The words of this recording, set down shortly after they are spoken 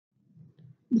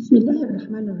Bismillah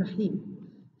ar-Rahman ar-Rahim.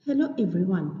 Hello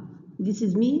everyone. This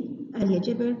is me, Alia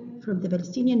Jaber from the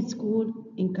Palestinian School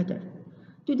in Qatar.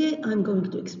 Today I'm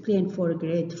going to explain for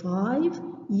grade 5,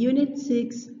 unit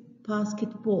 6,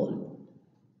 basketball.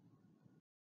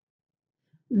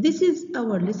 This is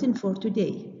our lesson for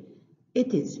today.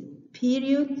 It is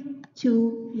period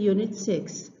 2, unit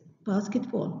 6,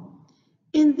 basketball.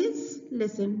 In this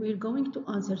lesson, we're going to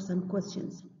answer some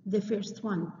questions. The first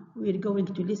one, we're going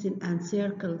to listen and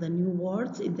circle the new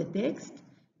words in the text.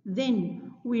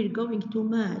 Then we're going to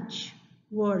match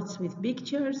words with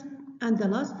pictures. And the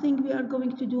last thing we are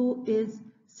going to do is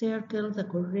circle the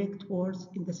correct words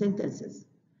in the sentences.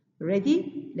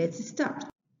 Ready? Let's start.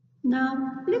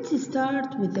 Now, let's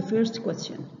start with the first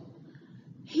question.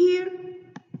 Here,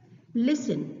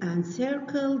 listen and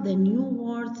circle the new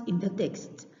words in the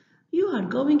text. You are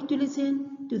going to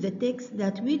listen to the text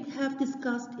that we have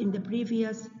discussed in the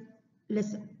previous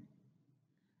lesson.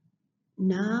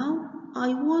 Now, I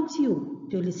want you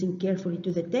to listen carefully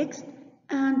to the text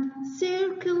and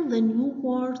circle the new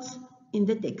words in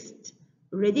the text.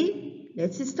 Ready?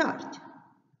 Let's start.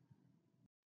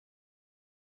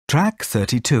 Track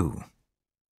 32.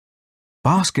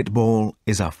 Basketball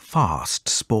is a fast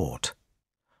sport.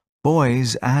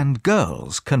 Boys and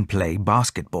girls can play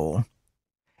basketball.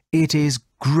 It is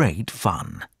great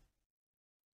fun.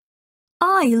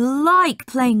 I like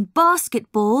playing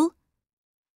basketball.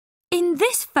 In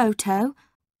this photo,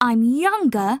 I'm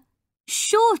younger,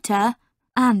 shorter,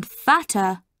 and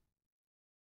fatter.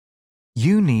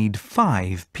 You need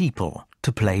 5 people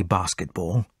to play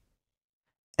basketball.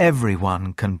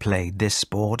 Everyone can play this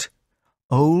sport.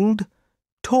 Old,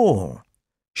 tall,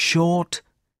 short,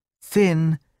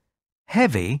 thin,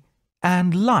 heavy,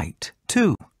 and light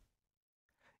too.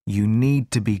 You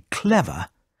need to be clever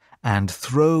and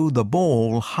throw the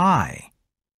ball high.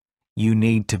 You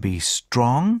need to be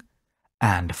strong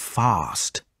and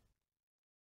fast.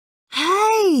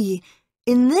 Hey!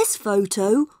 In this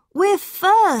photo, we're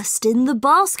first in the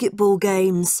basketball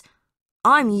games.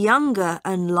 I'm younger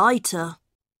and lighter.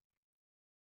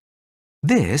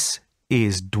 This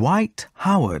is Dwight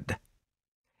Howard.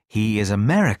 He is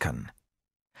American.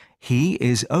 He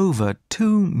is over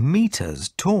 2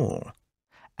 meters tall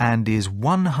and is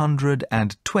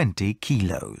 120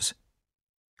 kilos.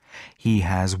 He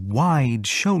has wide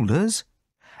shoulders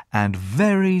and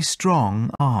very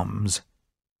strong arms.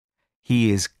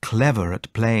 He is clever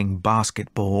at playing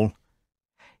basketball.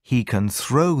 He can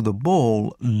throw the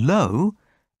ball low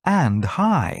and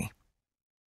high.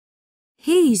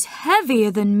 He's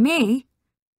heavier than me.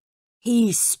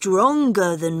 He's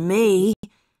stronger than me.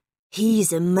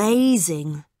 He's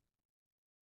amazing.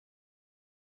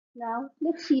 Now,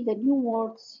 let's see the new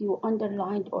words you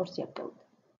underlined or circled.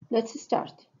 Let's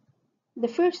start. The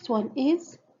first one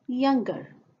is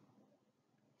younger,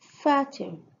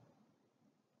 fatter,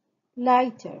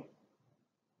 lighter,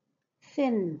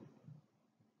 thin,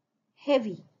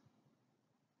 heavy,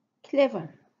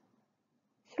 clever,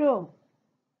 throw,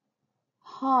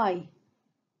 high,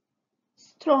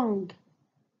 strong,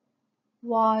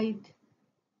 wide,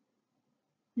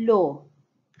 low.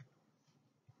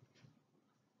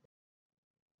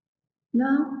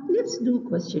 Now let's do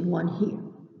question 1 here.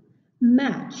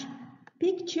 Match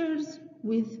pictures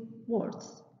with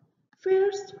words.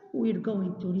 First, we're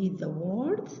going to read the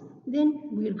words, then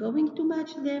we're going to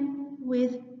match them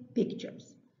with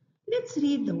pictures. Let's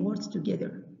read the words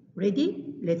together.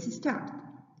 Ready? Let's start.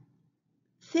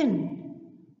 Thin,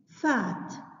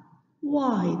 fat,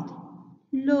 wide,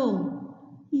 low,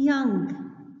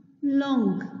 young,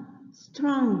 long,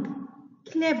 strong,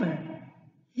 clever,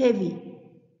 heavy,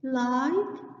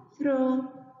 light,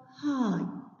 throw, high.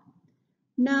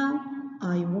 Now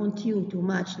I want you to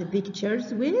match the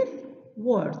pictures with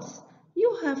words.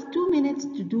 You have 2 minutes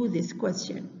to do this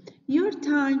question. Your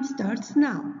time starts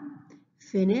now.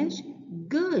 Finish?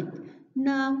 Good.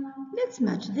 Now let's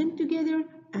match them together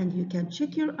and you can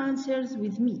check your answers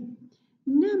with me.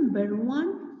 Number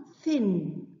 1,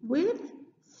 thin with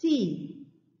C.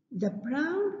 The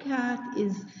brown cat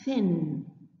is thin.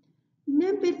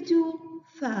 Number 2,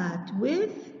 fat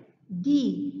with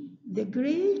D. The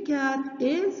gray cat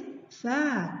is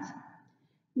fat.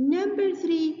 Number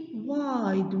 3,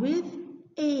 wide with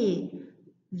A.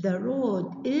 The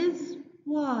road is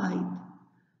wide.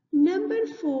 Number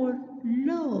 4,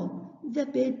 low. The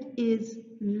bed is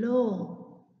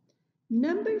low.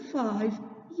 Number 5,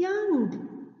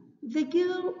 young. The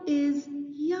girl is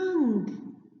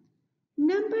young.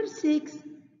 Number 6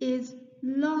 is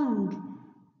long.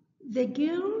 The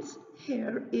girl's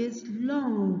hair is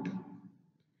long.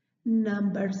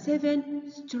 Number 7,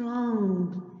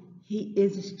 strong. He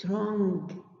is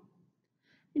strong.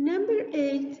 Number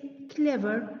 8,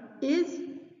 clever, is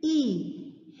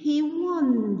E. He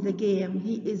won the game.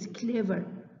 He is clever.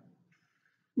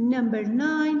 Number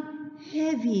 9,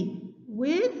 heavy,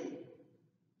 with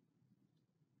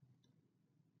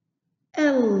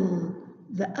L.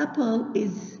 The apple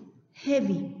is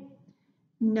heavy.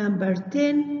 Number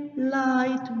 10,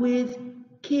 light, with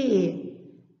K.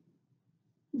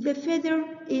 The feather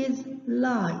is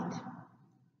light.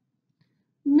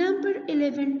 Number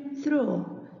 11,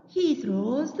 throw. He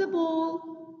throws the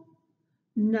ball.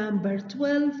 Number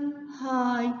 12,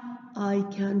 high. I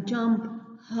can jump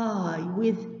high,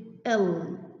 with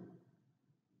L.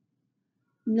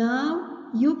 Now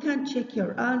you can check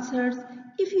your answers.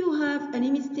 If you have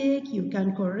any mistake, you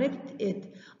can correct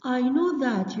it. I know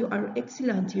that you are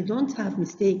excellent. You don't have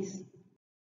mistakes.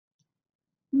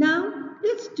 Now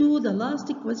let's do the last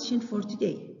question for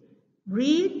today.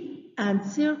 Read and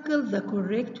circle the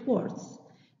correct words.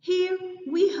 Here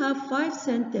we have 5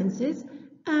 sentences,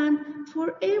 and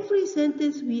for every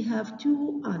sentence we have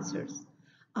 2 answers.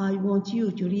 I want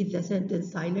you to read the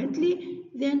sentence silently,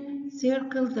 then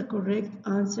circle the correct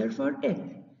answer for it.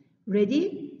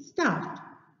 Ready? Start.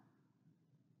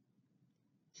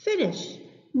 Finish.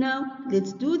 Now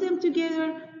let's do them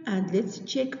together and let's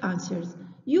check answers.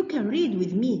 You can read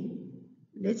with me.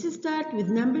 Let's start with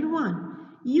number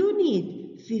 1. You need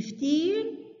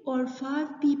 15 or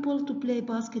 5 people to play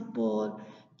basketball.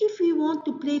 If we want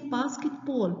to play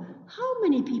basketball, how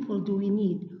many people do we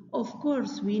need? Of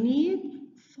course, we need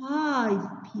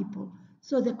 5 people.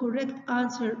 So the correct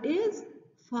answer is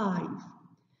 5.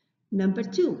 Number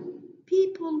 2,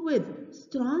 people with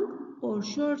strong or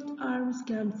short arms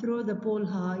can throw the ball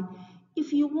high.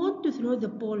 If you want to throw the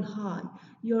ball high,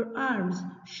 your arms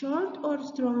short or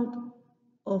strong?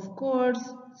 Of course,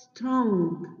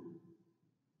 strong.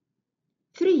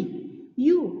 3,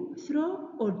 you throw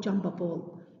or jump a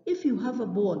ball. If you have a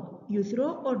ball, you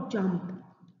throw or jump?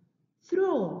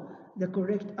 Throw. The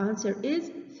correct answer is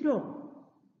throw.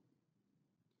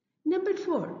 Number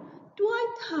 4,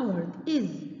 Dwight Howard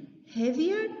is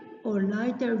heavier or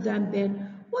lighter than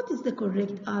Ben? What is the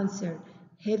correct answer?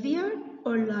 Heavier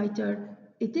or lighter?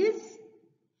 It is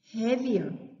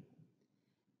heavier.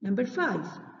 Number 5,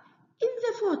 in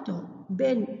the photo,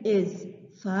 Ben is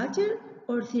fatter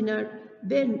or thinner?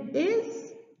 Ben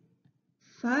is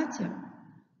fatter.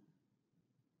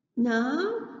 Now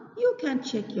you can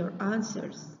check your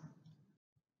answers.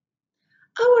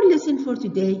 Our lesson for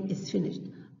today is finished.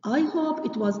 I hope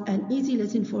it was an easy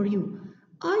lesson for you.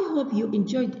 I hope you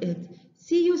enjoyed it.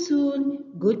 See you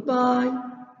soon. Goodbye.